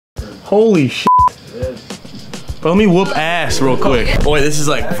Holy shit. Bro, let me whoop ass real quick. Boy, this is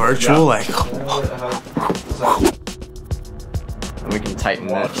like virtual, like. We can tighten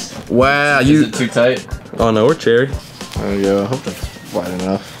this. Wow, Is it too tight? Oh no, we're cherry. There we go. I hope that's wide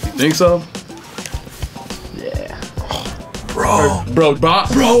enough. Think so? Yeah. Bro,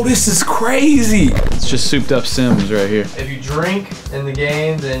 this is crazy. It's just souped up Sims right here. If you drink in the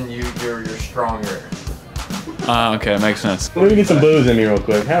game, then you're stronger. Okay, makes sense. Let me get some booze in me real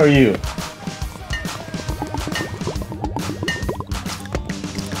quick. How are you?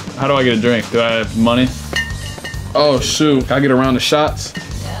 How do I get a drink? Do I have money? Oh shoot, can I get around the shots?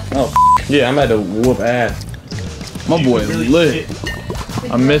 Oh, yeah, I'm about to whoop ass. My boy is lit.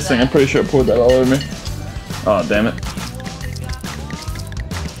 I'm missing. I'm pretty sure I poured that all over me. Oh, damn it.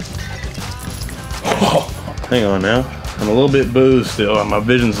 Hang on now. I'm a little bit boozed still. My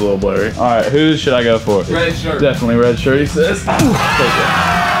vision's a little blurry. All right, who should I go for? Red shirt. Definitely red shirt, he says.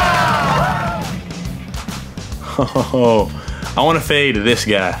 Oh, I want to fade this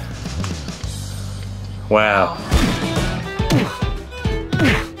guy. Wow.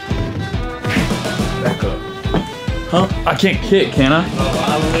 Huh? I can't kick, can I?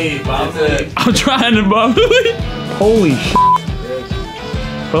 I'm trying to bubble. Holy shit.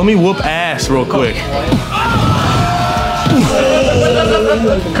 Bro, let me whoop ass real quick.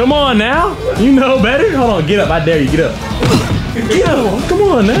 Come on now. You know better. Hold on, get up. I dare you. Get up. Get up. Come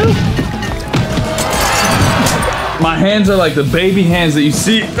on now. My hands are like the baby hands that you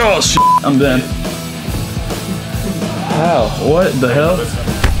see. Oh shit, I'm done. How? What the hell?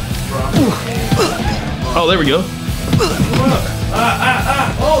 Oh, there we go.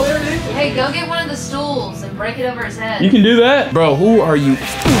 Oh, there it is. Hey, go get one of the stools and break it over his head. You can do that? Bro, who are you?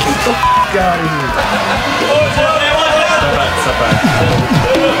 Stop it.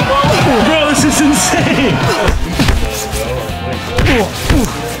 Bro, this is insane.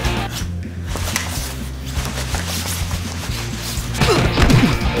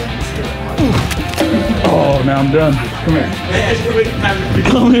 Oh, now I'm done. Come here.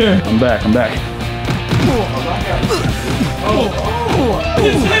 Come here. I'm back.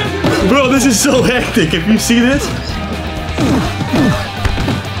 Bro, this is so hectic. If you see this.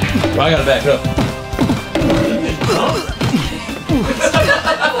 Well, I gotta back up.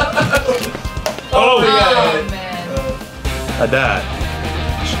 Oh, man. I died.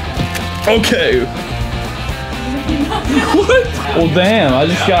 Okay. What? Well, damn, I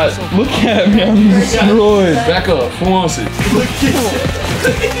just got. Look at me, I'm destroyed. Back up. Who wants it?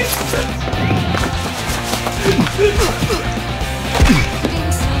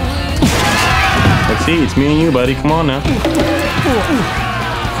 Let's see, it's me and you, buddy. Come on now.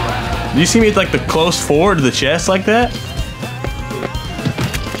 Do you see me at like the close forward to the chest like that?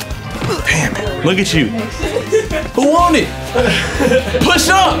 Damn it. Look at you. Who won it? Push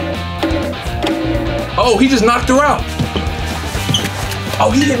up. Oh, he just knocked her out. Oh,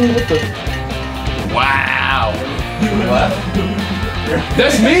 he hit me with the. Wow.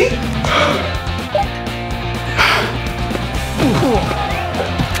 That's me?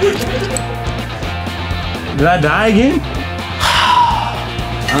 Did I die again?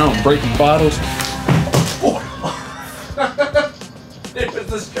 I don't break the bottles. It was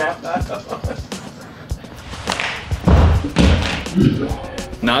the strap knot.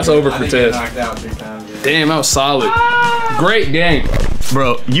 Nah, it's over for Tez. Knocked out 3 times. Yeah. Damn, that was solid. Great game.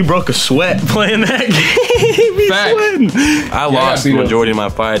 Bro, you broke a sweat playing that game. Be Fact. sweating. I lost the beat up. majority of my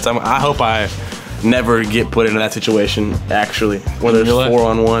fights. I hope I never get put into that situation, actually, where there's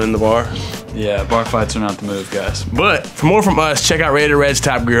 4-on-1 in the bar. Yeah, bar fights are not the move, guys. But for more from us, check out Rated Red's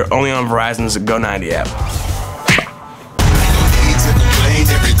Top Gear only on Verizon's Go 90 app.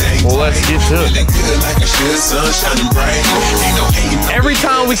 Well, let's get to it. Every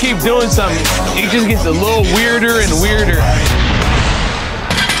time we keep doing something, it just gets a little weirder and weirder.